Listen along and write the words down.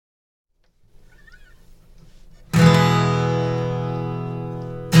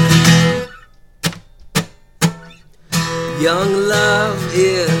Young love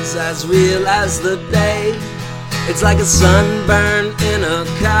is as real as the day. It's like a sunburn in a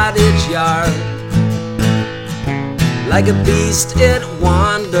cottage yard. Like a beast it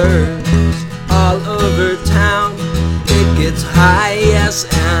wanders all over town. It gets high, yes,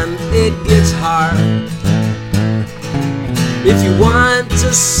 and it gets hard. If you want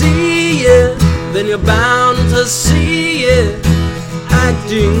to see it, then you're bound to see it,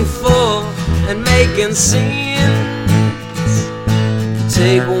 acting full and making scenes.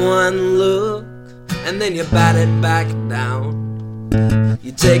 Take one look and then you bat it back down.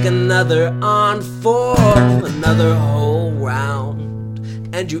 You take another on for another whole round,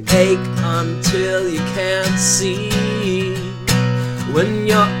 and you ache until you can't see. When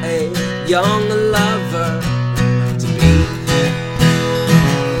you're a young lover to be.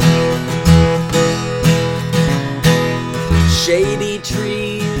 Shady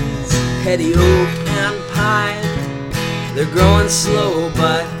trees, heady oak and pine, they're growing slow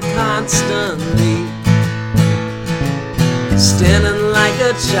but constantly. Standing like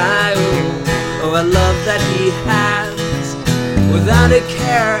a child, oh, a love that he has, without a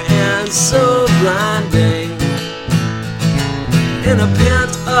care and so blinding. In a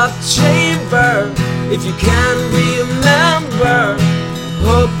pent-up chamber, if you can remember,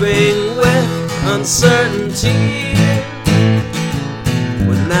 hoping with uncertainty.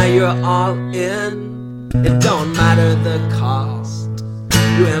 But now you're all in, it don't matter the cost.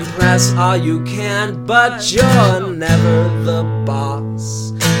 You impress all you can, but you're never the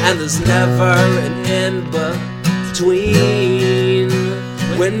boss. And there's never an in-between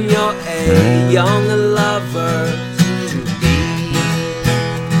when you're a young lover to be.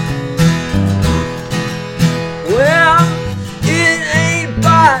 Well, it ain't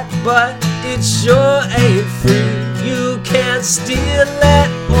bought, but it sure ain't free. You can't steal it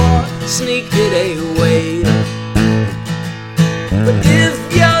or sneak it away. But if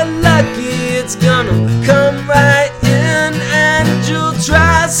you're lucky, it's gonna come right in, and you'll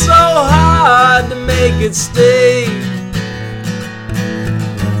try so hard to make it stay.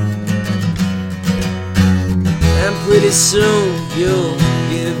 And pretty soon you'll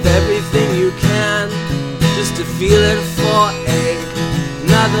give everything you can just to feel it for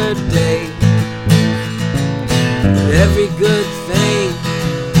another day. But every good thing,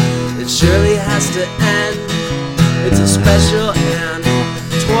 it surely has to end. It's a special and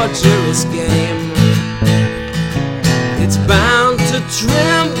torturous game. It's bound to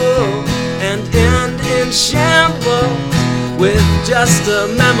tremble and end in shambles, with just a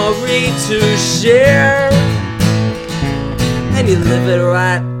memory to share. And you live it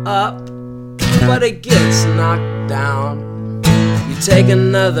right up, but it gets knocked down. You take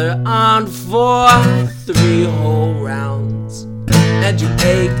another on for 3 whole rounds, and you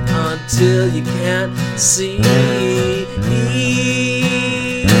ache until you can't see.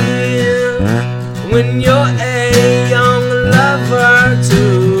 When you're